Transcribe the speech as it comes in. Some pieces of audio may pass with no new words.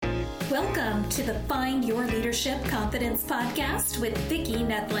Welcome to the Find Your Leadership Confidence podcast with Vicki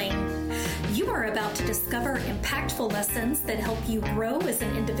Nedling. You are about to discover impactful lessons that help you grow as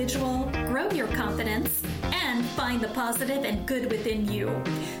an individual, grow your confidence, and find the positive and good within you,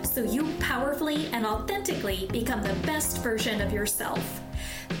 so you powerfully and authentically become the best version of yourself.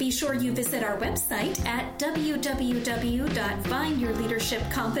 Be sure you visit our website at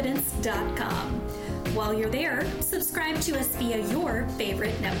www.findyourleadershipconfidence.com. While you're there, subscribe to us via your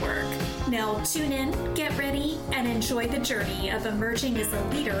favorite network. Now tune in, get ready, and enjoy the journey of emerging as a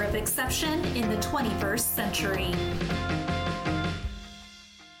leader of exception in the 21st century.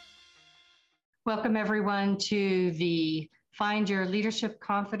 Welcome everyone to the Find Your Leadership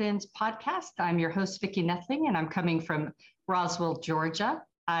Confidence podcast. I'm your host, Vicki Nedling, and I'm coming from Roswell, Georgia.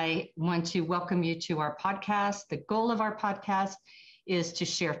 I want to welcome you to our podcast. The goal of our podcast is to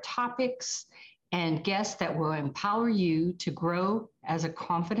share topics and guests that will empower you to grow as a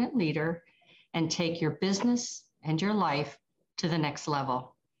confident leader and take your business and your life to the next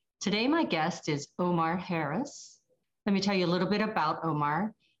level. Today, my guest is Omar Harris. Let me tell you a little bit about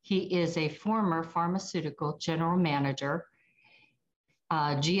Omar. He is a former pharmaceutical general manager.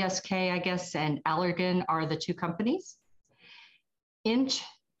 GSK, I guess, and Allergan are the two companies.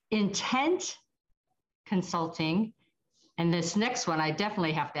 Intent Consulting, and this next one I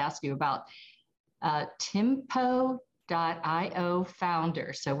definitely have to ask you about. Tempo.io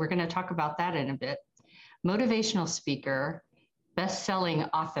founder. So we're going to talk about that in a bit. Motivational speaker, best-selling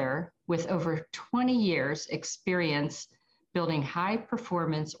author with over 20 years experience building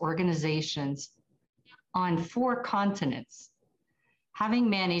high-performance organizations on 4 continents, having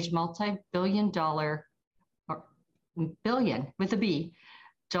managed multi-billion dollar, or billion with a B,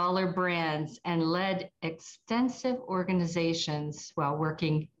 dollar brands and led extensive organizations while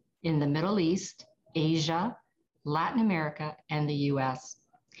working in the Middle East, Asia, Latin America, and the US.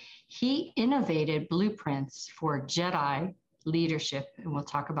 He innovated blueprints for J.E.D.I leadership, and we'll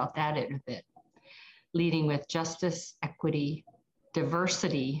talk about that in a bit, leading with justice, equity,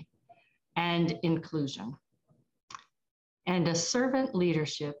 diversity, and inclusion, and a servant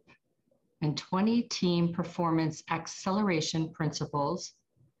leadership and 20 team performance acceleration principles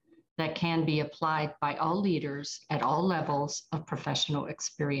that can be applied by all leaders at all levels of professional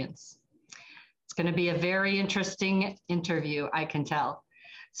experience. It's going to be a very interesting interview, I can tell.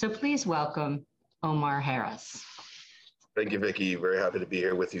 So please welcome Omar Harris. Thank you, Vicki. Very happy to be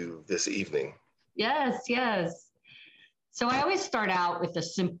here with you this evening. Yes. So I always start out with a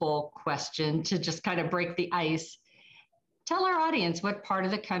simple question to just kind of break the ice. Tell our audience, what part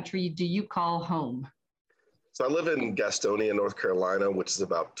of the country do you call home? So I live in Gastonia, North Carolina, which is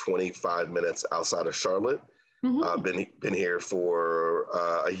about 25 minutes outside of Charlotte. I've been here for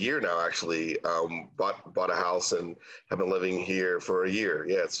a year now, actually. Bought a house and have been living here for a year.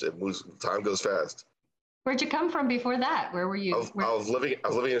 Yeah, it moves. Time goes fast. Where'd you come from before that? Where were you? I was living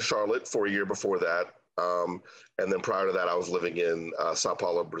in Charlotte for a year before that, and then prior to that, I was living in Sao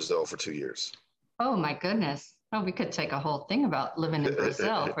Paulo, Brazil, for 2 years. Oh my goodness! Oh, we could take a whole thing about living in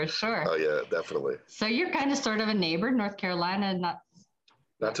Brazil for sure. Oh yeah, definitely. So you're kind of sort of a neighbor, North Carolina, not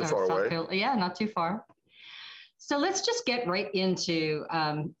too far away. Yeah, not too far. So let's just get right into,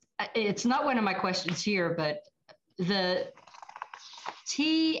 it's not one of my questions here, but the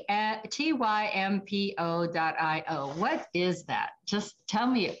TYMPO.io, what is that? Just tell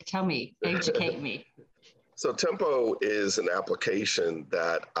me, educate me. So Tempo is an application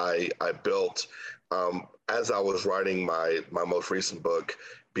that I built as I was writing my most recent book,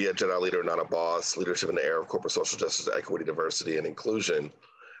 Be a J.E.D.I Leader, Not a Boss, Leadership in the Era of Corporate Social Justice, Equity, Diversity, and Inclusion.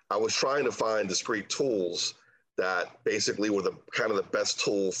 I was trying to find discrete tools that basically were the kind of the best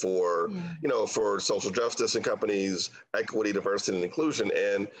tool for, for social justice in companies, equity, diversity, and inclusion.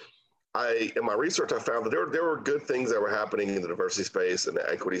 And in my research, I found that there were good things that were happening in the diversity space, in the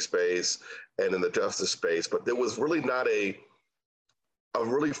equity space, and in the justice space, but there was really not a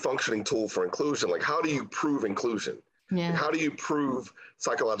really functioning tool for inclusion. Like, how do you prove inclusion? Yeah. How do you prove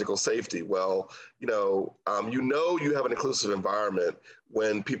psychological safety? Well, you have an inclusive environment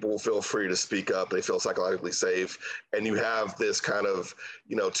when people will feel free to speak up, they feel psychologically safe, and you have this kind of,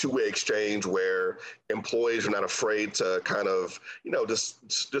 two-way exchange where employees are not afraid to kind of, just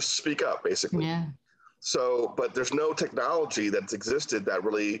speak up, basically. Yeah. So, but there's no technology that's existed that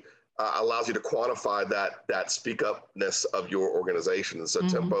really allows you to quantify that speak upness of your organization. And so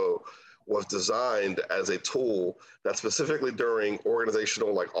Tempo was designed as a tool that specifically during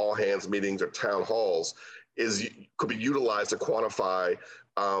organizational, like all hands meetings or town halls, could be utilized to quantify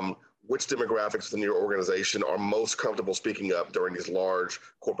which demographics within your organization are most comfortable speaking up during these large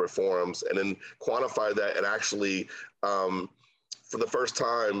corporate forums, and then quantify that and actually, for the first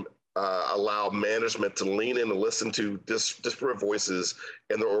time, allow management to lean in and listen to disparate voices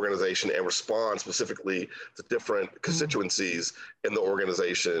in their organization and respond specifically to different constituencies in the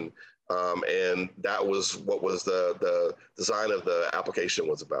organization. And that was what was the design of the application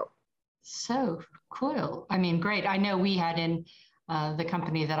was about. So cool. I mean, great. I know we had in the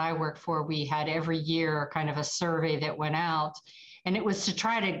company that I work for, we had every year kind of a survey that went out, and it was to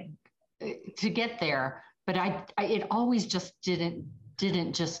try to get there. But it always just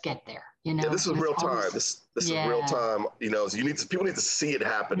didn't just get there. You know, yeah, this is real time. This is real time. You know, so people need to see it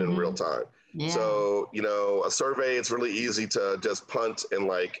happen in real time. Yeah. So, you know, a survey, it's really easy to just punt and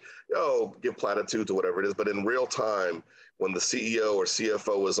like, give platitudes or whatever it is. But in real time, when the CEO or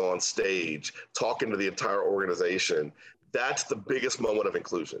CFO is on stage talking to the entire organization, that's the biggest moment of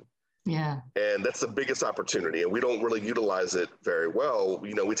inclusion. Yeah. And that's the biggest opportunity. And we don't really utilize it very well.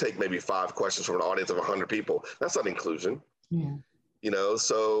 You know, we take maybe 5 questions from an audience of 100 people. That's not inclusion. Yeah. You know,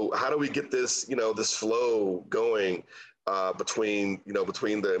 so how do we get this, this flow going between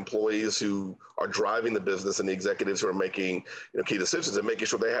the employees who are driving the business and the executives who are making, key decisions, and making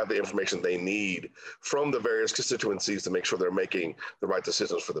sure they have the information they need from the various constituencies to make sure they're making the right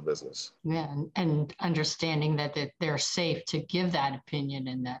decisions for the business. Yeah, and understanding that they're safe to give that opinion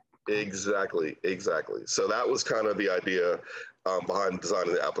and that. Exactly. So that was kind of the idea behind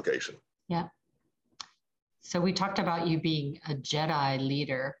designing the application. Yeah. So we talked about you being a J.E.D.I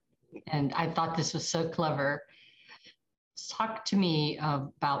leader, and I thought this was so clever. Talk to me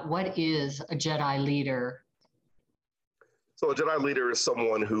about what is a J.E.D.I leader. So a J.E.D.I leader is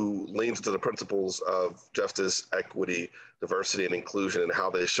someone who leans into the principles of justice, equity, diversity, and inclusion, and how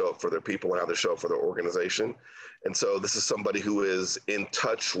they show up for their people and how they show up for their organization. And so this is somebody who is in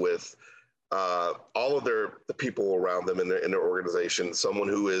touch with all of the people around them in their organization, someone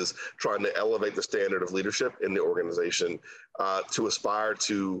who is trying to elevate the standard of leadership in the organization to aspire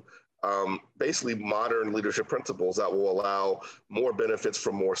to basically modern leadership principles that will allow more benefits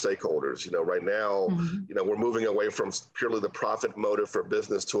from more stakeholders. Right now, we're moving away from purely the profit motive for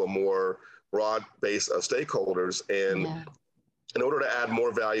business to a more broad base of stakeholders. And in order to add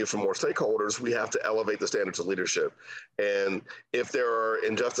more value for more stakeholders, we have to elevate the standards of leadership. And if there are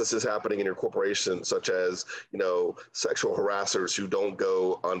injustices happening in your corporation, such as, sexual harassers who don't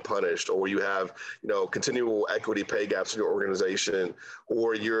go unpunished, or you have, continual equity pay gaps in your organization,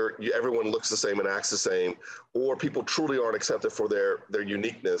 or everyone looks the same and acts the same, or people truly aren't accepted for their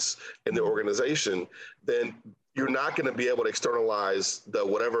uniqueness in the organization, then you're not going to be able to externalize the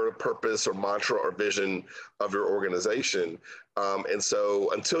whatever purpose or mantra or vision of your organization. And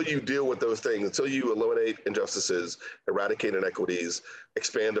so until you deal with those things, until you eliminate injustices, eradicate inequities,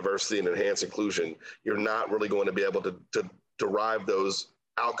 expand diversity, and enhance inclusion, you're not really going to be able to derive those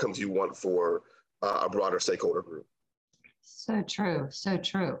outcomes you want for a broader stakeholder group. So true.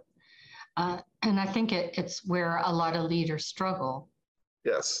 And I think it's where a lot of leaders struggle.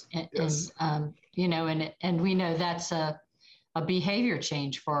 Yes. And we know that's a behavior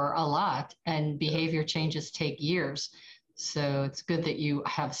change for a lot, and behavior changes take years. So it's good that you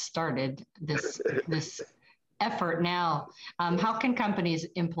have started this effort now. How can companies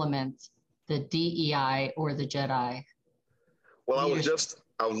implement the DEI or the J.E.D.I? Well, I was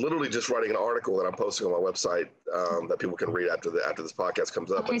literally just writing an article that I'm posting on my website that people can read after this podcast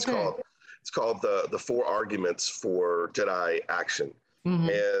comes up. Okay, it's called the 4 arguments for J.E.D.I action.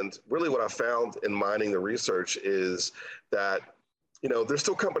 And really what I found in mining the research is that, there's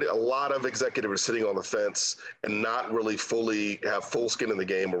still a lot of executives are sitting on the fence and not really fully have full skin in the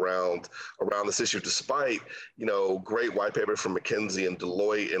game around this issue, despite, great white papers from McKinsey and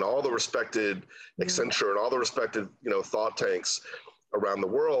Deloitte and all the respected Accenture and all the respected, thought tanks around the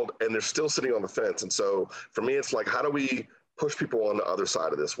world, and they're still sitting on the fence. And so for me, it's like, how do we push people on the other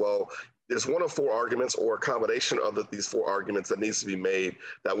side of this? Well, there's one of 4 arguments or a combination of these 4 arguments that needs to be made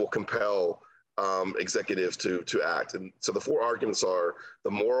that will compel executives to act. And so the 4 arguments are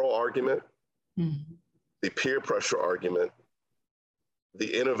the moral argument, the peer pressure argument,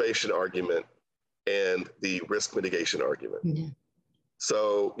 the innovation argument, and the risk mitigation argument.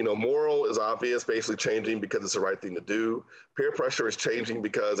 So, moral is obvious, basically changing because it's the right thing to do. Peer pressure is changing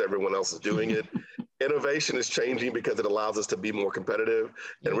because everyone else is doing it. Innovation is changing because it allows us to be more competitive.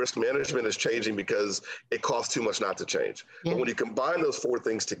 And risk management is changing because it costs too much not to change. But when you combine those 4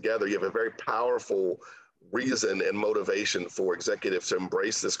 things together, you have a very powerful reason and motivation for executives to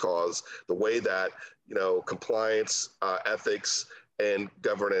embrace this cause the way that, compliance, ethics, and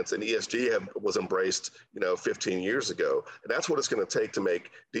governance and ESG was embraced, 15 years ago. And that's what it's going to take to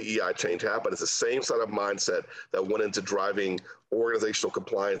make DEI change happen. It's the same sort of mindset that went into driving organizational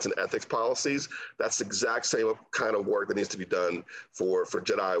compliance and ethics policies. That's the exact same kind of work that needs to be done for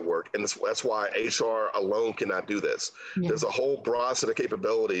J.E.D.I work. And that's why HR alone cannot do this. Yeah. There's a whole broad set of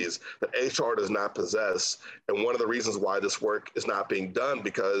capabilities that HR does not possess. And one of the reasons why this work is not being done,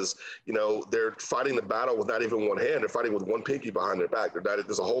 because, you know, they're fighting the battle with not even one hand, they're fighting with one pinky behind their back.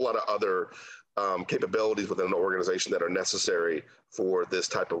 There's a whole lot of other capabilities within an organization that are necessary for this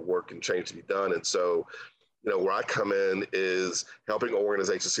type of work and change to be done. And so, you know, where I come in is helping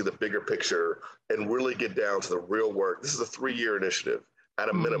organizations see the bigger picture and really get down to the real work. This is a 3-year initiative at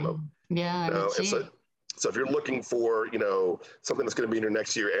a minimum. Yeah, you know? So if you're looking for, you know, something that's going to be in your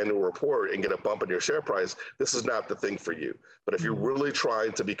next year annual report and get a bump in your share price, this is not the thing for you. But if you're really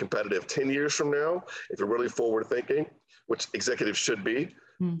trying to be competitive 10 years from now, if you're really forward thinking, which executives should be,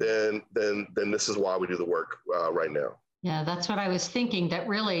 then this is why we do the work right now. Yeah, that's what I was thinking, that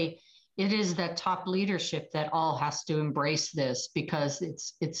really it is that top leadership that all has to embrace this, because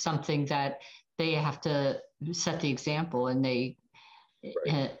it's something that they have to set the example, and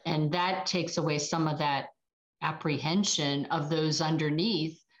and that takes away some of that apprehension of those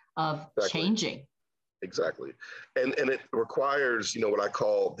underneath of changing. Exactly. And it requires, you know, what I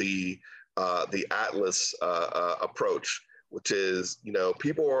call the Atlas approach, which is, you know,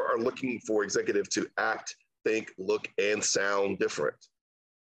 people are looking for executives to act, think, look, and sound different.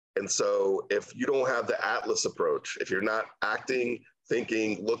 And so if you don't have the Atlas approach, if you're not acting,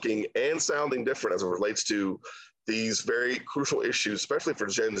 thinking, looking, and sounding different as it relates to these very crucial issues, especially for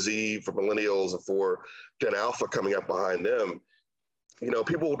Gen Z, for millennials, and for Gen Alpha coming up behind them, you know,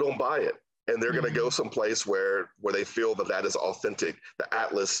 people don't buy it. And they're going to go someplace where they feel that is authentic. The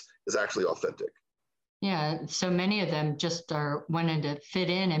Atlas is actually authentic. Yeah, so many of them just are wanting to fit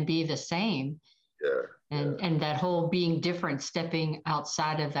in and be the same. Yeah. And that whole being different, stepping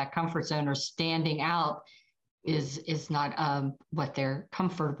outside of that comfort zone or standing out is not what they're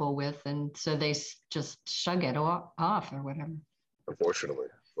comfortable with. And so they just shrug it off or whatever. Unfortunately.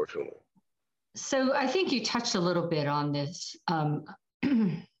 So I think you touched a little bit on this.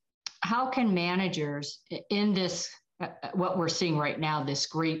 How can managers in this, what we're seeing right now, this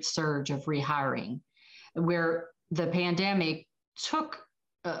great surge of rehiring, where the pandemic took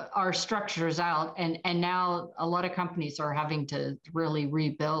our structures out, and now a lot of companies are having to really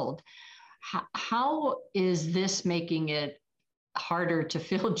rebuild. How is this making it harder to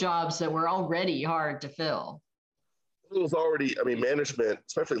fill jobs that were already hard to fill? It was already, I mean, management,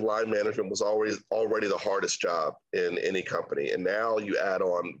 especially line management, was already the hardest job in any company. And now you add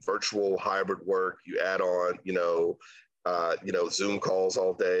on virtual hybrid work, you add on, Zoom calls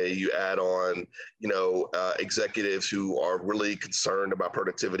all day. You add on, executives who are really concerned about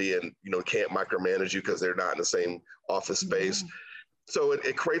productivity and, can't micromanage you because they're not in the same office space. So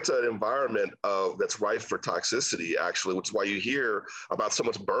it creates an environment that's rife for toxicity, actually, which is why you hear about so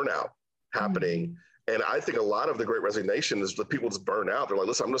much burnout happening. And I think a lot of the great resignation is that people just burn out. They're like,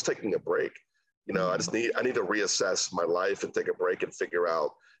 listen, I'm just taking a break. I need to reassess my life and take a break and figure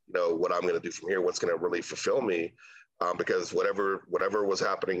out, what I'm going to do from here, what's going to really fulfill me. Because whatever was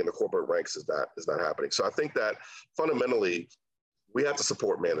happening in the corporate ranks is not happening. So I think that fundamentally we have to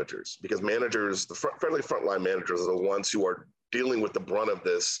support managers, because managers, fairly frontline managers, are the ones who are dealing with the brunt of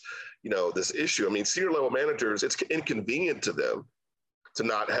this, this issue. I mean, senior level managers, it's inconvenient to them to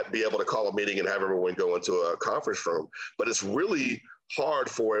not be able to call a meeting and have everyone go into a conference room, but it's really hard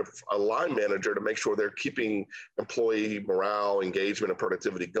for a line manager to make sure they're keeping employee morale, engagement, and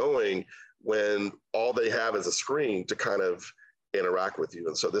productivity going when all they have is a screen to kind of interact with you.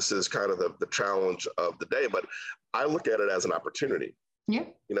 And so this is kind of the challenge of the day, but I look at it as an opportunity. Yeah.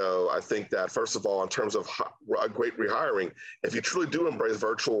 I think that, first of all, in terms of a great rehiring, if you truly do embrace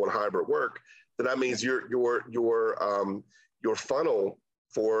virtual and hybrid work, then that means your funnel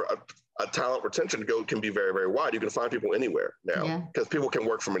for a talent retention can be very, very wide. You can find people anywhere now because people can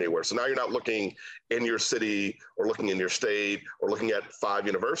work from anywhere. So now you're not looking in your city or looking in your state or looking at 5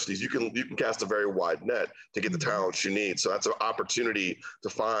 universities. You can cast a very wide net to get the talents you need. So that's an opportunity to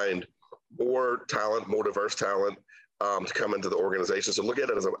find more talent, more diverse talent to come into the organization. So look at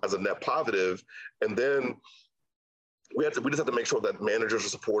it as a net positive. And then we just have to make sure that managers are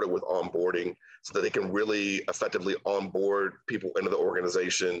supported with onboarding so that they can really effectively onboard people into the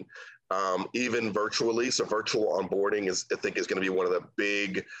organization, even virtually. So virtual onboarding I think is going to be one of the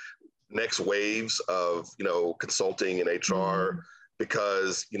big next waves of, consulting and HR,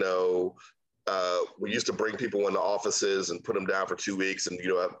 because, we used to bring people into offices and put them down for 2 weeks and,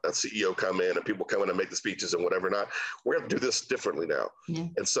 a CEO come in and people come in and make the speeches and whatever not. We're going to do this differently now. Yeah.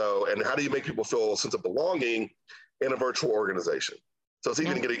 And how do you make people feel a sense of belonging in a virtual organization? So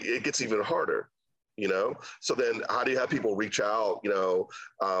it gets even harder, So then how do you have people reach out,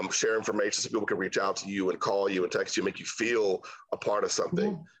 share information so people can reach out to you and call you and text you, make you feel a part of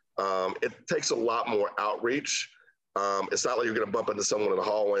something. It takes a lot more outreach. It's not like you're going to bump into someone in the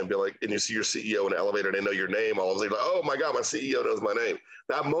hallway and be like, and you see your CEO in the elevator and they know your name. All of a sudden, like, oh my God, my CEO knows my name.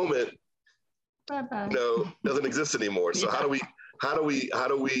 That moment, doesn't exist anymore. So how do we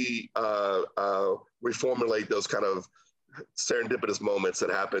reformulate those kind of serendipitous moments that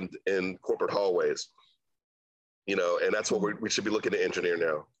happened in corporate hallways? And that's what we should be looking to engineer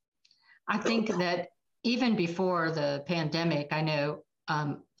now. I think that even before the pandemic, I know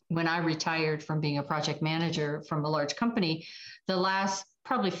when I retired from being a project manager from a large company, the last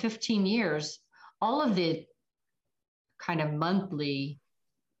probably 15 years, all of the kind of monthly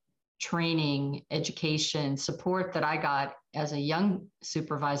training, education, support that I got as a young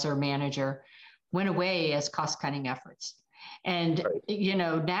supervisor manager went away as cost-cutting efforts. And,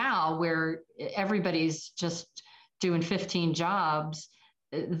 now where everybody's just doing 15 jobs,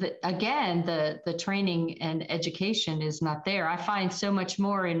 the training and education is not there. I find so much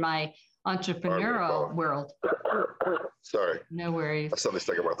more in my entrepreneurial world. Sorry. No worries. Something's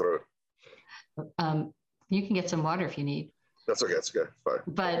stuck in my throat. You can get some water if you need. That's okay. That's okay. Fine.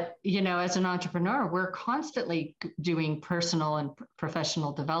 But, as an entrepreneur, we're constantly doing personal and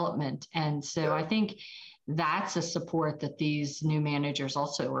professional development. And so I think that's a support that these new managers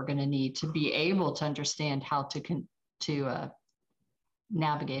also are going to need to be able to understand how to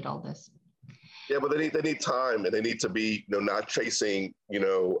navigate all this. Yeah, but they need time, and they need to be, not chasing,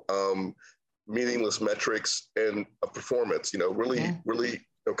 meaningless metrics and performance. Really,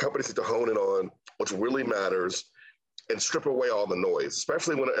 companies need to hone in on what really matters and strip away all the noise,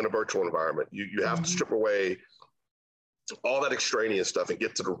 especially when in a virtual environment. You have to strip away all that extraneous stuff and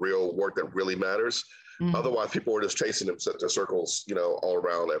get to the real work that really matters. Otherwise, people are just chasing them to circles, all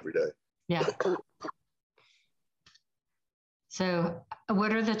around every day. Yeah. So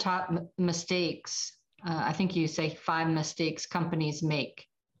what are the top mistakes? I think you say 5 mistakes companies make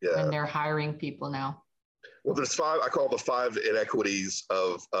when they're hiring people now. Well, there's 5. I call the 5 inequities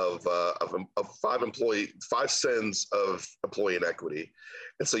of 5 sins of employee inequity.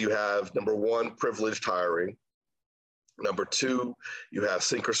 And so you have number 1, privileged hiring. Number 2, you have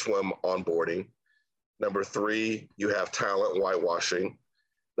sink or swim onboarding. Number 3, you have talent whitewashing.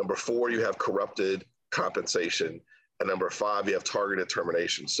 Number 4, you have corrupted compensation. And number 5, you have targeted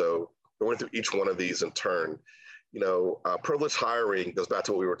termination. So going through each one of these in turn, privileged hiring goes back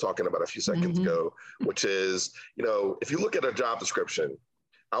to what we were talking about a few seconds ago, which is, if you look at a job description,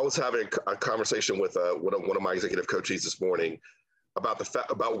 I was having a conversation with one of my executive coaches this morning about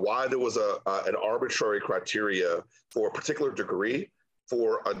about why there was an arbitrary criteria for a particular degree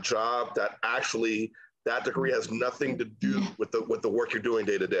for a job that actually that degree has nothing to do with the work you're doing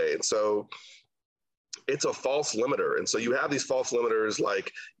day to day. And so it's a false limiter. And so you have these false limiters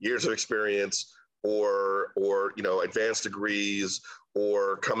like years of experience or advanced degrees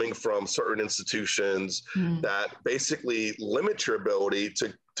or coming from certain institutions that basically limit your ability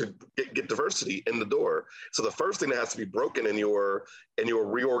to get diversity in the door. So the first thing that has to be broken in your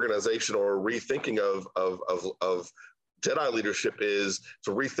reorganization or rethinking of J.E.D.I leadership is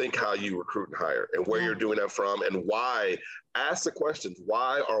to rethink how you recruit and hire and where you're doing that from and why. Ask the questions.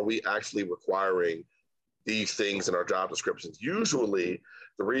 Why are we actually requiring these things in our job descriptions? Usually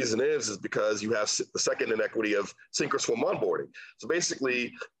the reason is because you have the second inequity of sink or swim onboarding. So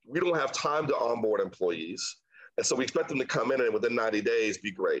basically we don't have time to onboard employees. And so we expect them to come in and within 90 days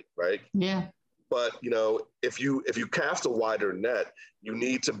be great, right? Yeah. But if you cast a wider net, you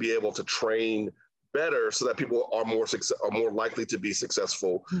need to be able to train better so that people are more likely to be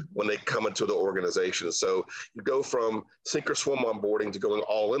successful when they come into the organization. So you go from sink or swim onboarding to going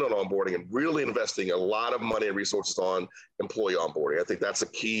all in on onboarding and really investing a lot of money and resources on employee onboarding. I think that's a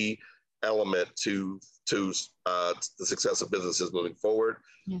key element to the success of businesses moving forward.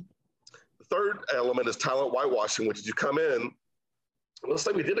 Yeah. The third element is talent whitewashing, which is you come in, let's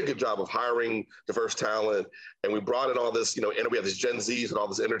say we did a good job of hiring diverse talent and we brought in all this, and we have these Gen Zs and all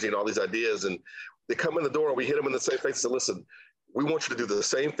this energy and all these ideas, and they come in the door and we hit them in the same face and say, listen, we want you to do the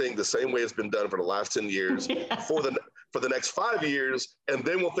same thing, the same way it's been done for the last 10 years for the next 5 years, and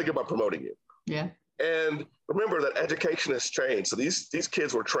then we'll think about promoting you. Yeah. And remember that education has changed. So these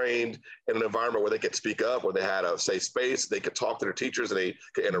kids were trained in an environment where they could speak up, where they had a safe space, they could talk to their teachers and they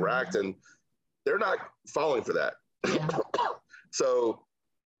could interact, and they're not falling for that. Yeah. So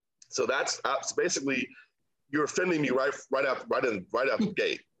that's basically, you're offending me right out the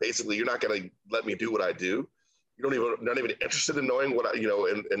gate. Basically, you're not going to let me do what I do. You're not even interested in knowing what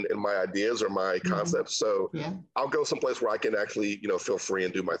in my ideas or my concepts. So I'll go someplace where I can actually feel free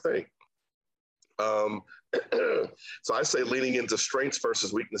and do my thing. So I say leaning into strengths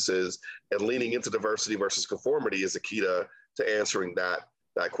versus weaknesses and leaning into diversity versus conformity is the key to answering that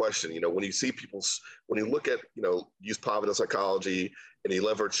question. When you see when you look at, use positive psychology and you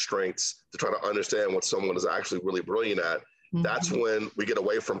leverage strengths to try to understand what someone is actually really brilliant at, that's when we get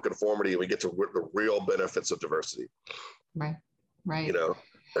away from conformity and we get to the real benefits of diversity. Right.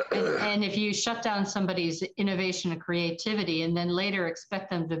 And if you shut down somebody's innovation and creativity and then later expect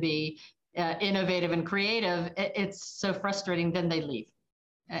them to be innovative and creative, it's so frustrating. Then they leave.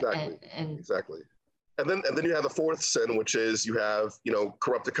 Exactly. And then you have the fourth sin, which is you have,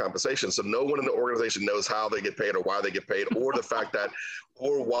 corrupted compensation. So no one in the organization knows how they get paid or why they get paid, or the fact that,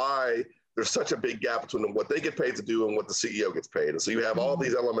 or why there's such a big gap between what they get paid to do and what the CEO gets paid. And so you have all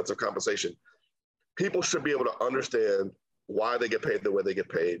these elements of compensation. People should be able to understand why they get paid the way they get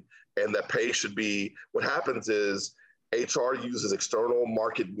paid, and that pay should be, what happens is HR uses external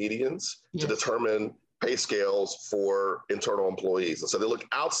market medians to determine pay scales for internal employees. And so they look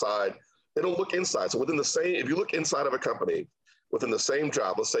outside, they don't look inside. So if you look inside of a company within the same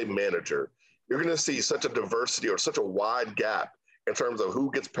job, let's say manager, you're going to see such a diversity or such a wide gap in terms of who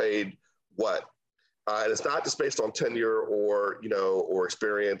gets paid what. And it's not just based on tenure or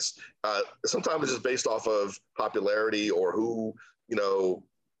experience. Sometimes it's just based off of popularity or who knew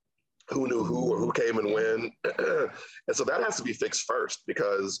who or who came and when. And so that has to be fixed first,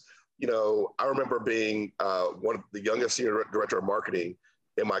 because, I remember being one of the youngest senior director of marketing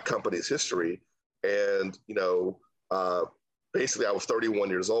in my company's history. And, basically I was 31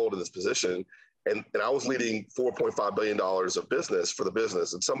 years old in this position, and I was leading $4.5 billion of business for the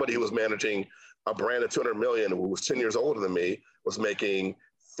business. And somebody who was managing a brand of 200 million, who was 10 years older than me, was making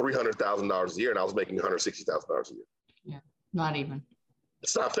 $300,000 a year, and I was making $160,000 a year. Yeah, not even.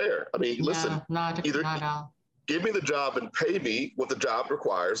 It's not fair. I mean, listen, not all. Give me the job and pay me what the job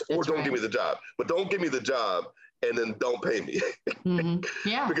requires, or don't give me the job. But don't give me the job and then don't pay me.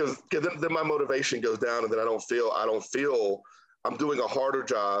 Yeah. because then my motivation goes down, and then I don't feel I'm doing a harder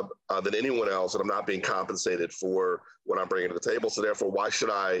job than anyone else, and I'm not being compensated for what I'm bringing to the table. So therefore, why should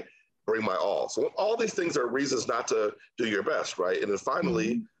I bring my all? So all these things are reasons not to do your best, right? And then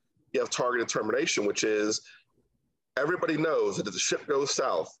finally, you have targeted termination, which is everybody knows that if the ship goes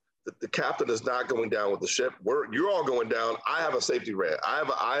south, that the captain is not going down with the ship. You're all going down. I have a safety ramp.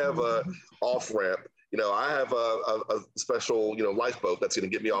 I have a off ramp. I have a special, lifeboat that's going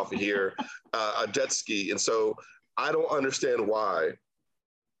to get me off of here, a jet ski. And so I don't understand why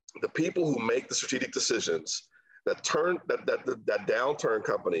the people who make the strategic decisions that downturn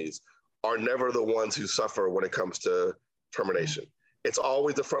companies are never the ones who suffer when it comes to termination. It's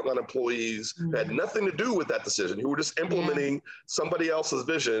always the frontline employees who had nothing to do with that decision, who were just implementing somebody else's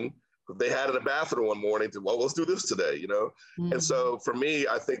vision they had in the bathroom one morning to, well, let's do this today, And so for me,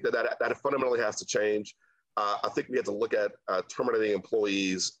 I think that fundamentally has to change. I think we have to look at terminating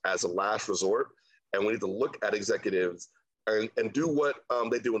employees as a last resort, and we need to look at executives and do what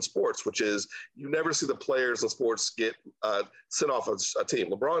they do in sports, which is you never see the players in sports get sent off a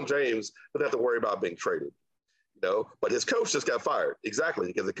team. LeBron James doesn't have to worry about being traded. But his coach just got fired. Exactly,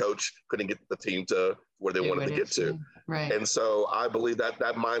 because the coach couldn't get the team to where they wanted to get to. Right. And so I believe that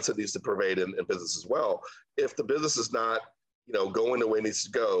mindset needs to pervade in business as well. If the business is not, going the way it needs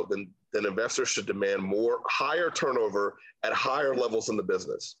to go, then investors should demand higher turnover at higher levels in the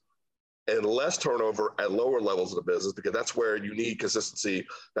business and less turnover at lower levels of the business, because that's where you need consistency,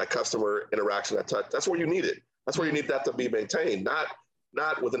 that customer interaction, that touch. That's where you need it. That's where you need that to be maintained,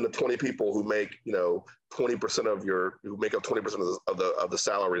 not within the 20 people who make, 20% who make up 20% of the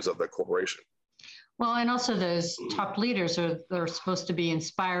salaries of the corporation. Well, and also those top leaders are supposed to be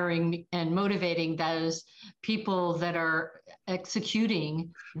inspiring and motivating those people that are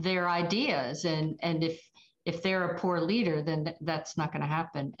executing their ideas. And if they're a poor leader, then that's not going to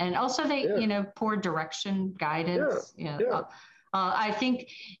happen. And also poor direction, guidance. I think,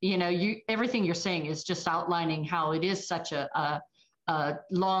 everything you're saying is just outlining how it is such a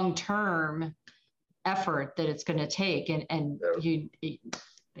long-term effort that it's going to take,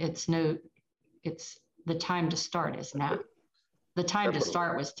 it's the time to start is now. The time to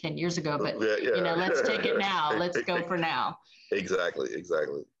start was 10 years ago, but let's take it now. Let's go for now. Exactly.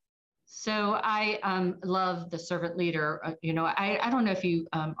 So I love the servant leader. I don't know if you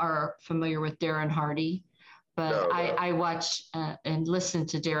are familiar with Darren Hardy, but no. I watch and listen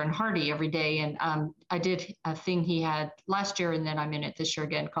to Darren Hardy every day. And I did a thing he had last year, and then I'm in it this year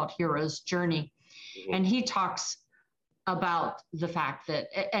again, called Hero's Journey. Mm-hmm. And he talks about the fact that,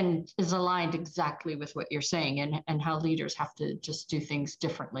 and is aligned exactly with what you're saying, and how leaders have to just do things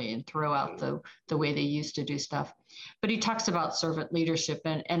differently and throw out the way they used to do stuff. But he talks about servant leadership,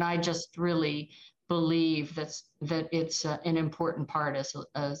 and I just really believe that it's an important part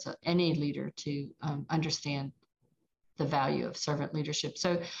as any leader to understand the value of servant leadership.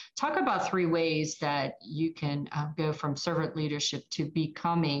 So talk about 3 ways that you can go from servant leadership to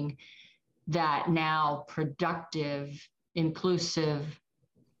becoming that now productive, inclusive,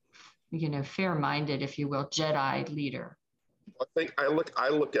 fair-minded, if you will, Jedi leader. I think I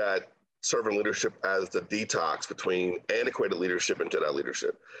look at servant leadership as the detox between antiquated leadership and Jedi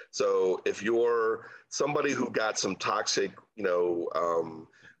leadership. So if you're somebody who got some toxic,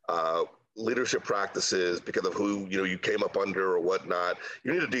 leadership practices because of who you came up under or whatnot,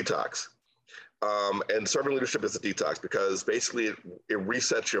 you need a detox. And servant leadership is a detox because basically it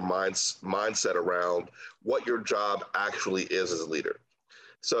resets your mindset around what your job actually is as a leader.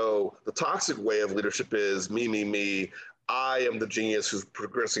 So the toxic way of leadership is me, me, me. I am the genius who's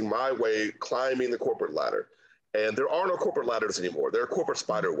progressing my way, climbing the corporate ladder. And there are no corporate ladders anymore. There are corporate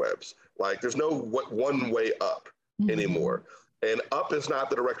spider webs. Like there's no one way up anymore. And up is not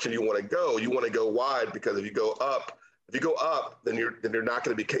the direction you want to go. You want to go wide because if you go up, then you're not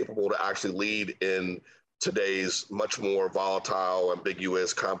going to be capable to actually lead in today's much more volatile,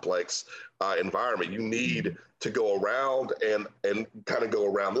 ambiguous, complex environment. You need to go around and kind of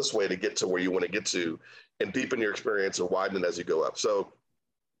go around this way to get to where you want to get to, and deepen your experience and widen it as you go up. So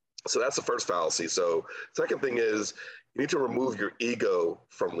that's the first fallacy. So second thing is you need to remove your ego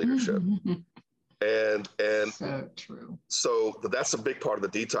from leadership. And so true. So that's a big part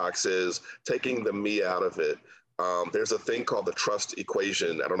of the detox is taking the me out of it. There's a thing called the trust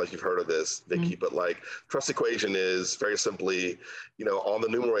equation. I don't know if you've heard of this, Vicki, but like trust equation is very simply, on the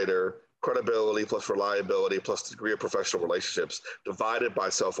numerator, credibility plus reliability plus degree of professional relationships divided by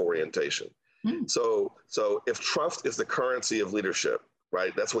self-orientation. So if trust is the currency of leadership,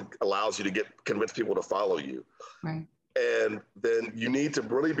 right, that's what allows you to convince people to follow you. Right. And then you need to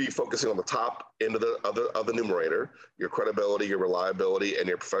really be focusing on the top end of the numerator, your credibility, your reliability, and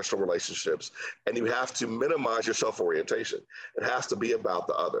your professional relationships. And you have to minimize your self-orientation. It has to be about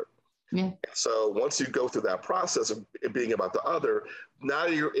the other. Yeah. So once you go through that process of it being about the other, now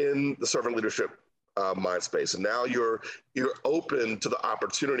you're in the servant leadership mind space. And now you're open to the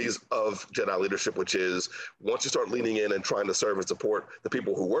opportunities of Jedi leadership, which is once you start leaning in and trying to serve and support the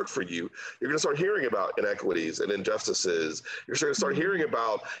people who work for you, you're going to start hearing about inequities and injustices. You're going to start hearing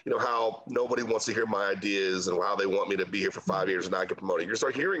about, how nobody wants to hear my ideas and how they want me to be here for 5 years and not get promoted. You're going to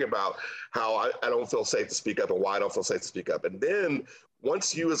start hearing about how I don't feel safe to speak up and why I don't feel safe to speak up. And then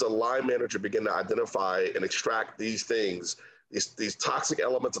once you as a line manager begin to identify and extract these things, these toxic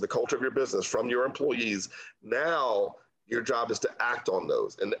elements of the culture of your business from your employees, now your job is to act on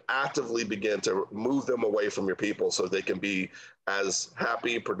those and actively begin to move them away from your people so they can be as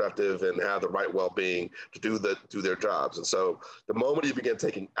happy, productive, and have the right well-being to do their jobs. And so the moment you begin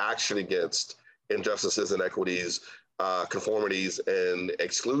taking action against injustices, inequities, conformities, and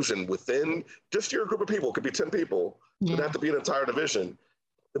exclusion within just your group of people, it could be 10 people, it doesn't have to be an entire division.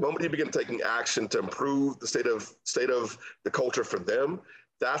 The moment you begin taking action to improve the state of the culture for them,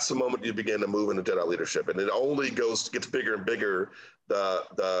 that's the moment you begin to move into Jedi leadership. And it only gets bigger and bigger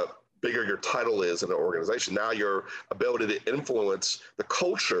the bigger your title is in the organization. Now your ability to influence the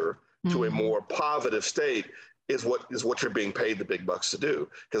culture to a more positive state is what you're being paid the big bucks to do.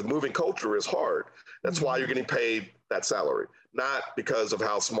 Because moving culture is hard. That's why you're getting paid that salary, not because of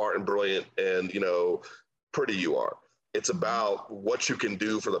how smart and brilliant and pretty you are. It's about what you can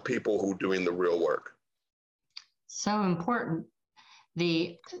do for the people who are doing the real work. So important.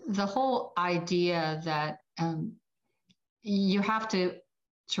 The whole idea that you have to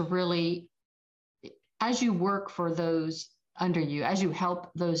really, as you work for those under you, as you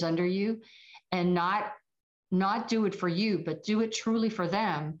help those under you, and not do it for you, but do it truly for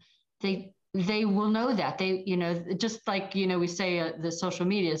them, they will know that. They, just like, we say the social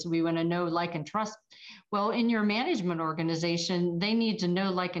medias, we want to know, like, and trust. Well, in your management organization, they need to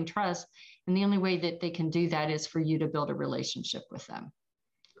know, like, and trust. And the only way that they can do that is for you to build a relationship with them.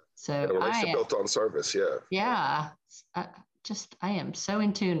 So a relationship built on service. Yeah. Yeah. I am so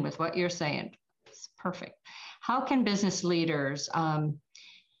in tune with what you're saying. It's perfect. How can business leaders become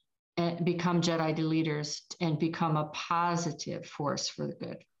Jedi leaders and become a positive force for the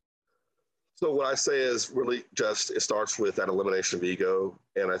good? So what I say is really it starts with that elimination of ego.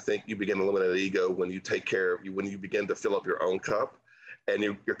 And I think you begin to eliminate ego when you take care of you, when you begin to fill up your own cup, and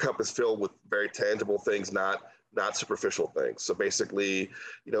your cup is filled with very tangible things, not superficial things. So basically,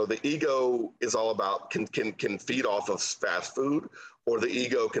 the ego is all about can feed off of fast food, or the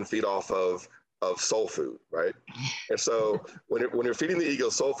ego can feed off of soul food, right? And so when you're feeding the ego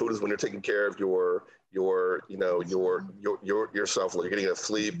soul food is when you're taking care of your yourself. You're getting enough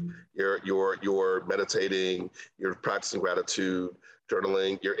sleep. You're meditating. You're practicing gratitude,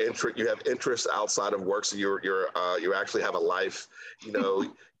 journaling. You have interests outside of work, so you actually have a life.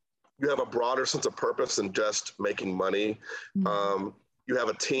 You have a broader sense of purpose than just making money. You have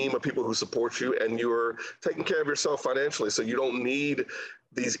a team of people who support you, and you're taking care of yourself financially. So you don't need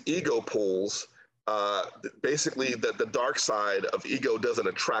these ego pulls. Basically, the dark side of ego doesn't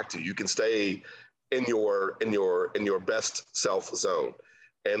attract you. You can stay in your best self zone.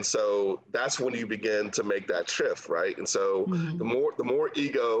 And so that's when you begin to make that shift, right? And so the more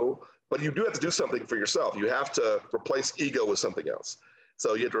ego, but you do have to do something for yourself. You have to replace ego with something else.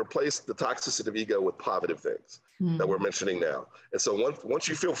 So you have to replace the toxicity of ego with positive things that we're mentioning now. And so once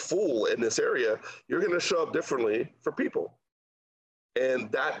you feel full in this area, you're going to show up differently for people.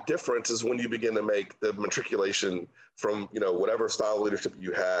 And that difference is when you begin to make the matriculation from, whatever style of leadership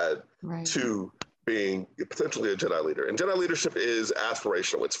you had to being potentially a Jedi leader. And Jedi leadership is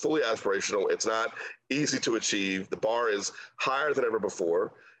aspirational. It's fully aspirational. It's not easy to achieve. The bar is higher than ever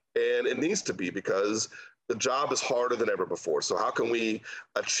before. And it needs to be, because the job is harder than ever before. So how can we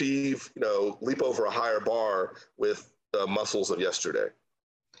achieve, leap over a higher bar with the muscles of yesterday?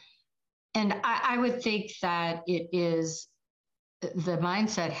 And I would think that it is, the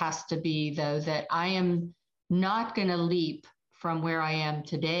mindset has to be, though, that I am not going to leap from where I am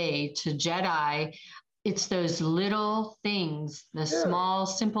today to Jedi. It's those little things, the small,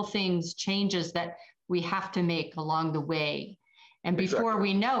 simple things, changes that we have to make along the way. And before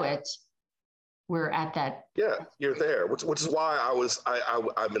we know it, we're at that. Yeah, you're there, which is why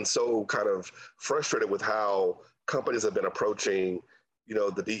I've been so kind of frustrated with how companies have been approaching,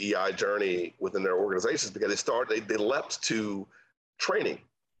 the DEI journey within their organizations, because they leapt to training.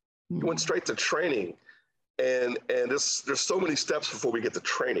 You went straight to training, and there's so many steps before we get to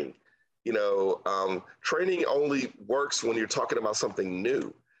training. Training only works when you're talking about something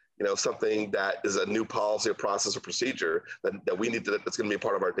new. Something that is a new policy or process or procedure that we need that's going to be a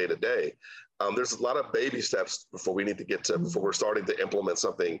part of our day to day. There's a lot of baby steps before we need to get to, before we're starting to implement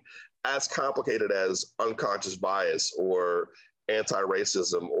something as complicated as unconscious bias or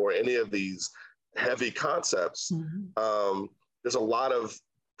anti-racism or any of these heavy concepts. There's a lot of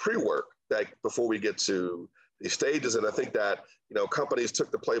pre-work that before we get to these stages. And I think that, companies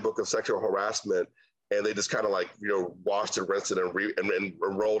took the playbook of sexual harassment and they just kind of washed and rinsed it and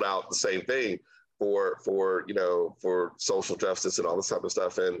rolled out the same thing for social justice and all this type of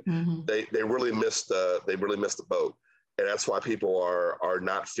stuff. And they really missed the boat. And that's why people are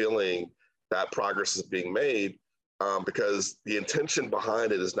not feeling that progress is being made, because the intention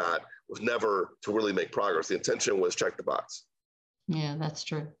behind it was never to really make progress. The intention was check the box. Yeah, that's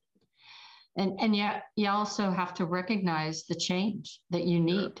true. And yet you also have to recognize the change that you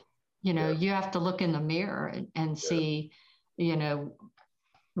need. You have to look in the mirror and see,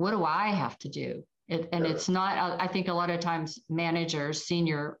 what do I have to do? It's not, I think a lot of times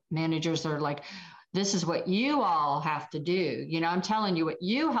senior managers are like, this is what you all have to do. I'm telling you what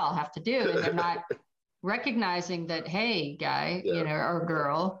you all have to do. And they're not recognizing that, hey, guy, or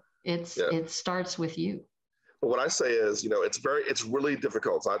girl, it starts with you. But what I say is, it's really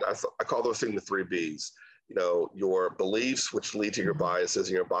difficult. I call those things the 3 B's. Your beliefs, which lead to your biases,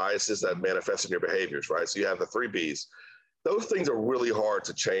 and your biases that manifest in your behaviors, right? So you have the 3 B's. Those things are really hard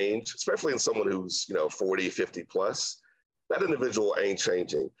to change, especially in someone who's, 40, 50 plus. That individual ain't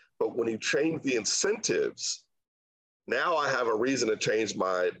changing. But when you change the incentives, now I have a reason to change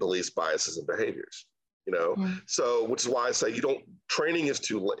my beliefs, biases, and behaviors. So which is why I say training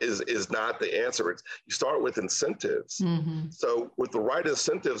is not the answer. You start with incentives. So with the right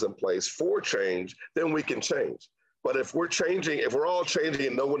incentives in place for change, then we can change. But if we're all changing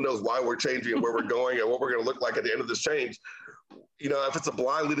and no one knows why we're changing and where we're going and what we're going to look like at the end of this change, if it's a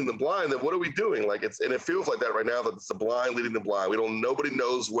blind leading the blind, then what are we doing? And it feels like that right now, that it's the blind leading the blind. Nobody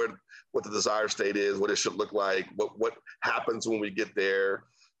knows what the desired state is, what it should look like, what happens when we get there.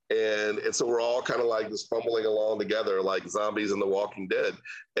 And so we're all kind of just fumbling along together like zombies in The Walking Dead.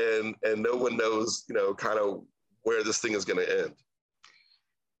 And no one knows, kind of where this thing is going to end.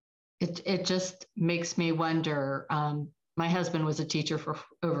 It just makes me wonder. My husband was a teacher for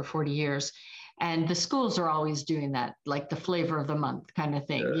over 40 years, and the schools are always doing that, like the flavor of the month kind of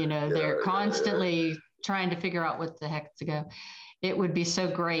thing. They're constantly trying to figure out what the heck to go. It would be so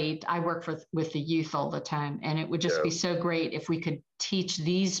great. I work with the youth all the time, and it would just be so great if we could teach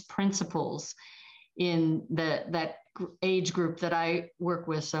these principles in that age group that I work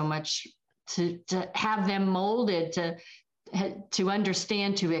with so much, to have them molded to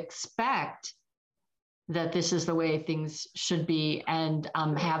understand, to expect that this is the way things should be, and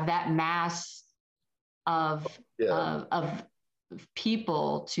have that mass of of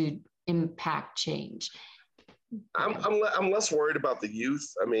people to impact change. I'm less worried about the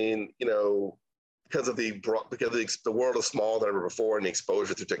youth. I mean, because the world is smaller than ever before, and the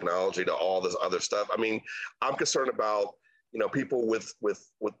exposure through technology to all this other stuff. I mean, I'm concerned about people with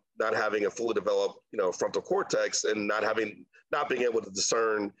not having a fully developed frontal cortex, and not being able to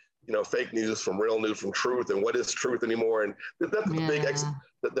discern fake news from real news from truth, and what is truth anymore. And that's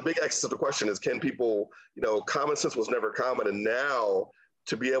the big X of the question is, can people, common sense was never common, and now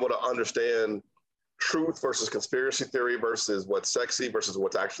to be able to understand truth versus conspiracy theory versus what's sexy versus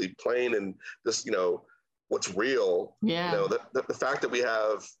what's actually plain and just what's real. The fact that we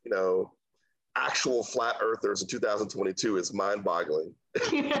have actual flat earthers in 2022 is mind-boggling.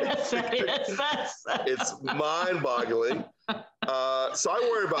 Yes, it's mind-boggling. So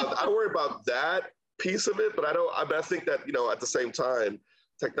I worry about that piece of it, but I think that at the same time,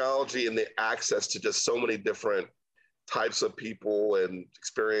 technology and the access to just so many different types of people and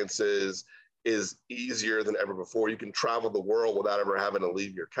experiences is easier than ever before. You can travel the world without ever having to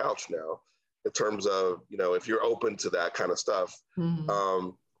leave your couch now, in terms of, if you're open to that kind of stuff. Mm-hmm.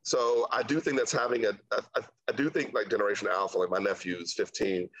 So I do think that's having I do think like Generation Alpha, like my nephew's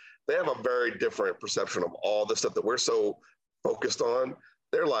 15, they have a very different perception of all the stuff that we're so focused on.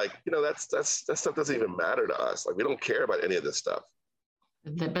 They're like, that stuff doesn't even matter to us. Like, we don't care about any of this stuff.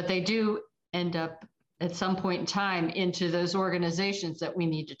 But they do end up at some point in time into those organizations that we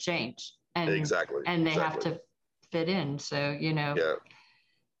need to change. And exactly. And they have to fit in. So, Yeah.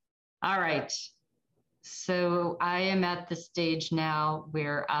 All right. So I am at the stage now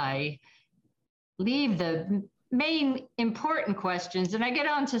where I leave the main important questions and I get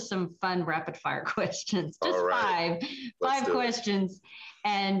on to some fun rapid fire questions. Just five questions.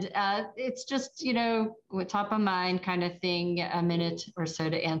 And it's just, top of mind kind of thing, a minute or so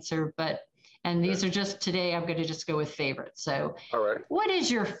to answer. And these are just today, I'm going to just go with favorites. So, all right. What is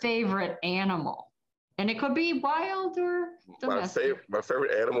your favorite animal? And it could be wild or domestic. My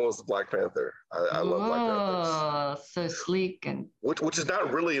favorite animal is the Black Panther. I love Black Panthers. Oh, so sleek and which is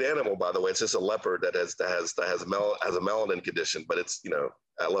not really an animal, by the way. It's just a leopard that has a melanin condition. But it's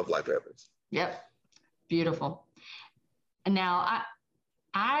I love Black Panthers. Yep, beautiful. And now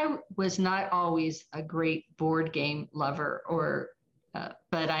I was not always a great board game lover,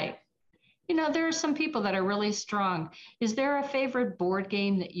 but there are some people that are really strong. Is there a favorite board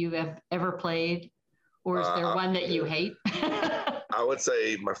game that you have ever played? Or is there one that you hate? I would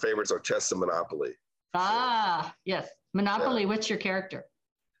say my favorites are chess and Monopoly. Yes. Monopoly, What's your character?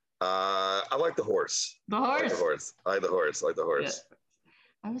 I like the horse. The horse? I like the horse. Yeah.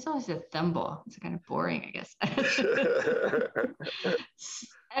 I was always a thimble. It's kind of boring, I guess.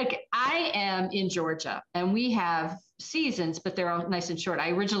 Okay, I am in Georgia, and we have seasons, but they're all nice and short. I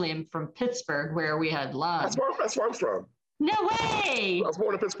originally am from Pittsburgh, where we had love. That's where I'm from. No way! I was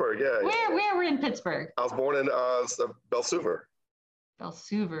born in Pittsburgh, yeah. Where in Pittsburgh? I was born in Belsuver.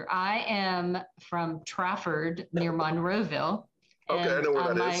 Belsuver. I am from Trafford, near Monroeville. Okay, I know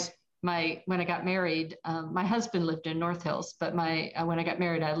where that is. When I got married, my husband lived in North Hills, but when I got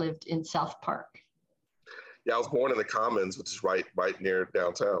married, I lived in South Park. Yeah, I was born in the Commons, which is right near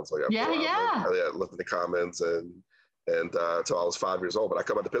downtown. So I lived in the Commons and until I was 5 years old. But I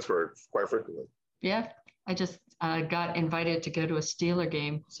come out to Pittsburgh quite frequently. Yeah, I just got invited to go to a Steeler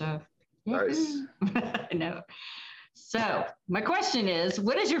game. So nice. I know. So my question is,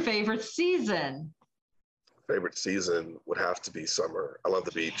 what is your favorite season? Favorite season would have to be summer. I love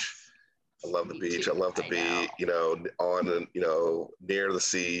the beach. I love the beach. I love to be, on and, near the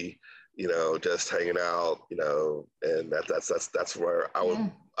sea, just hanging out, and that's where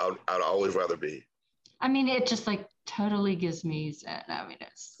I'd always rather be. I mean, it just like totally gives me zen. I mean,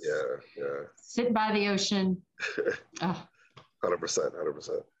 it's sit by the ocean.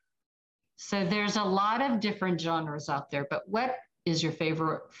 100%. So there's a lot of different genres out there, but what is your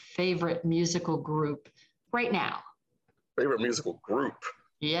favorite musical group right now? Favorite musical group?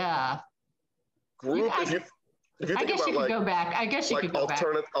 Yeah. Group? If you I guess you could go back. I guess you could go back.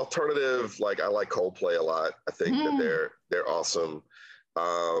 Alternative, like I like Coldplay a lot. I think that they're awesome.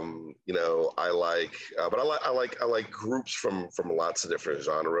 I like groups from lots of different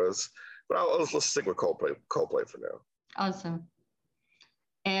genres. But let's stick with Coldplay for now. Awesome.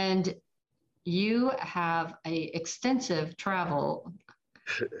 And you have a extensive travel.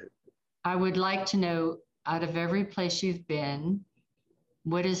 I would like to know, out of every place you've been,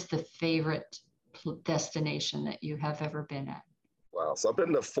 what is the favorite destination that you have ever been at? Wow. So I've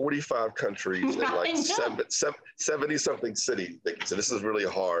been to 45 countries and like 70 something cities. So this is really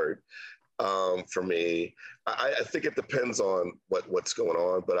hard. for me. I think it depends on what's going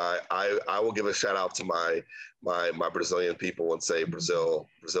on, but I will give a shout out to my Brazilian people and say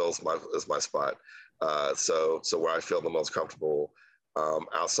Brazil's my spot. So where I feel the most comfortable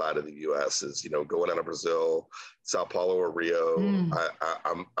outside of the U.S. is going out of Brazil, Sao Paulo or Rio.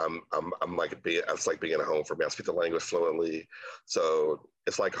 I'm like it's like being at home for me. I speak the language fluently, so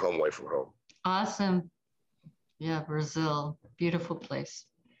it's like home away from home. Awesome. Yeah, Brazil, beautiful place.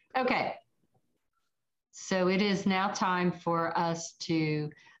 Okay. So it is now time for us to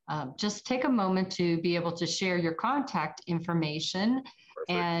just take a moment to be able to share your contact information. Perfect.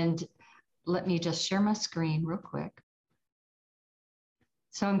 And let me just share my screen real quick.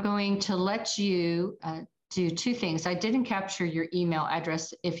 So I'm going to let you do two things. I didn't capture your email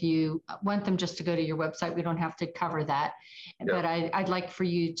address. If you want them just to go to your website, we don't have to cover that. Yeah. But I'd like for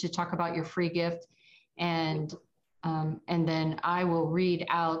you to talk about your free gift, and then I will read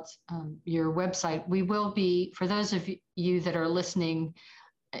out your website. We will be, for those of you that are listening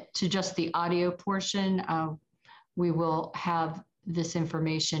to just the audio portion, we will have this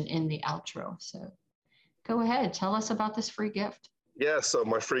information in the outro. So go ahead, tell us about this free gift. Yeah, so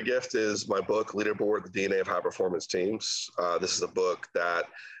my free gift is my book, Leaderboard, The DNA of High Performance Teams. This is a book that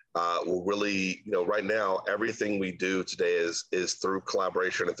will really, right now, everything we do today is through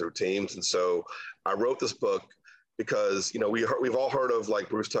collaboration and through teams. And so I wrote this book because, we've all heard of like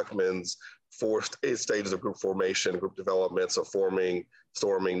Bruce Tuckman's 4 stages of group formation, group development, so forming,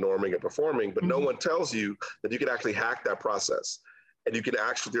 storming, norming, and performing, but no one tells you that you can actually hack that process. And you can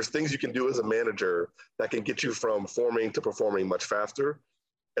actually, there's things you can do as a manager that can get you from forming to performing much faster.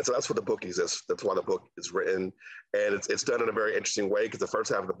 And so that's what the book exists. That's why the book is written. And it's done in a very interesting way because the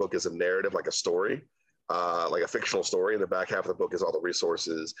first half of the book is a narrative, like a story, like a fictional story. And the back half of the book is all the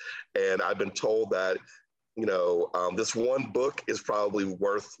resources. And I've been told that, this one book is probably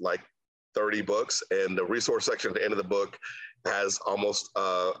worth like 30 books. And the resource section at the end of the book has almost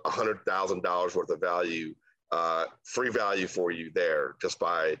 $100,000 worth of value. Free value for you there just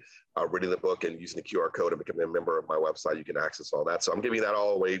by reading the book and using the QR code and becoming a member of my website. You can access all that. So I'm giving that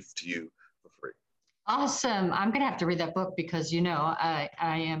all away to you for free. Awesome. I'm going to have to read that book because, I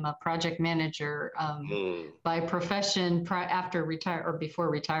am a project manager by profession before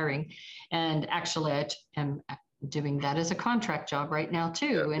retiring. And actually I am doing that as a contract job right now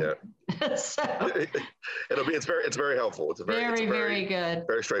too. Yeah. So it's very helpful. It's a very good,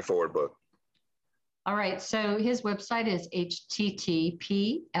 very straightforward book. All right, so his website is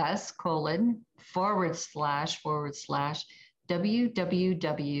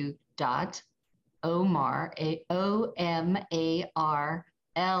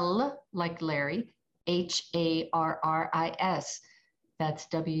like Larry, HARRIS. That's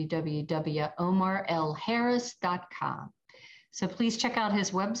www.omarlharris.com. So please check out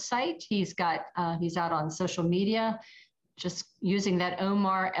his website. He's out on social media. Just using that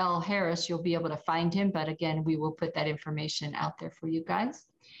Omar L. Harris, you'll be able to find him. But again, we will put that information out there for you guys.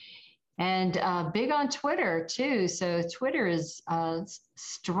 And big on Twitter too. So Twitter is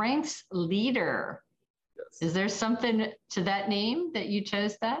Strengths Leader. Yes. Is there something to that name that you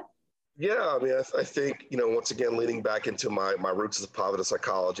chose that? Yeah, I mean, I think, once again, leaning back into my roots as a positive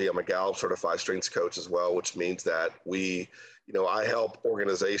psychology, I'm a Gallup certified strengths coach as well, which means that I help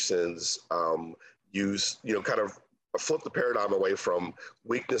organizations use, kind of flip the paradigm away from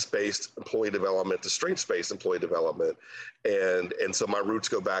weakness-based employee development to strengths-based employee development. And so my roots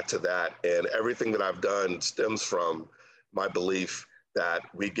go back to that. And everything that I've done stems from my belief that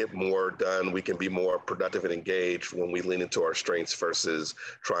we get more done, we can be more productive and engaged when we lean into our strengths versus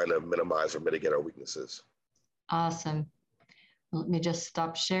trying to minimize or mitigate our weaknesses. Awesome. Let me just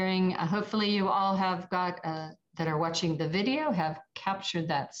stop sharing. Hopefully you all have got, that are watching the video, have captured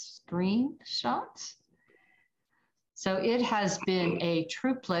that screenshot. So it has been a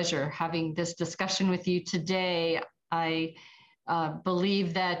true pleasure having this discussion with you today. I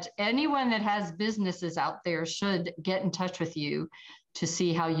believe that anyone that has businesses out there should get in touch with you to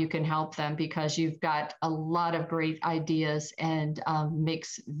see how you can help them, because you've got a lot of great ideas and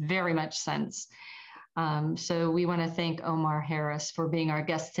makes very much sense. So we want to thank Omar Harris for being our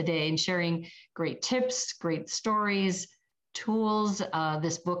guest today and sharing great tips, great stories, tools.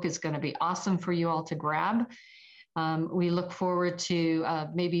 This book is going to be awesome for you all to grab. We look forward to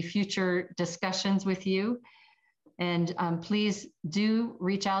maybe future discussions with you. And please do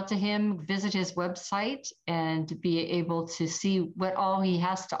reach out to him, visit his website, and be able to see what all he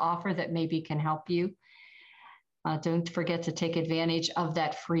has to offer that maybe can help you. Don't forget to take advantage of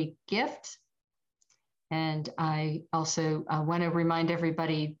that free gift. And I also want to remind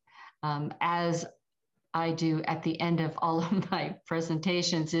everybody, as I do at the end of all of my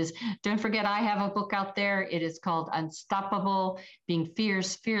presentations is, don't forget, I have a book out there. It is called Unstoppable, Being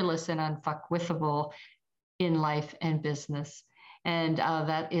Fierce, Fearless, and Unfuckwithable in Life and Business. And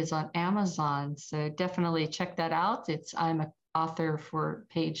that is on Amazon. So definitely check that out. I'm an author for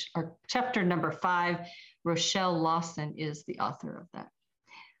chapter number 5. Rochelle Lawson is the author of that.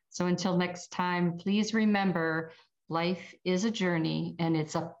 So until next time, please remember, life is a journey and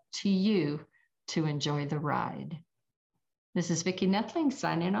it's up to you to enjoy the ride. This is Vicki Nettling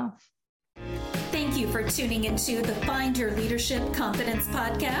signing off. Thank you for tuning into the Find Your Leadership Confidence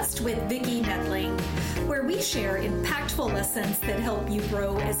podcast with Vicki Nettling, where we share impactful lessons that help you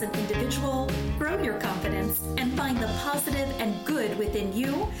grow as an individual, grow your confidence, and find the positive and good within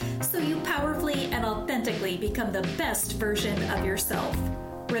you so you powerfully and authentically become the best version of yourself.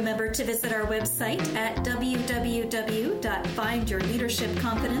 Remember to visit our website at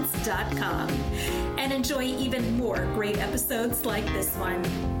www.findyourleadershipconfidence.com and enjoy even more great episodes like this one.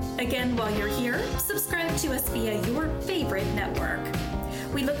 Again, while you're here, subscribe to us via your favorite network.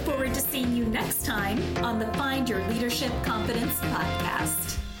 We look forward to seeing you next time on the Find Your Leadership Confidence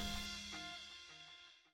podcast.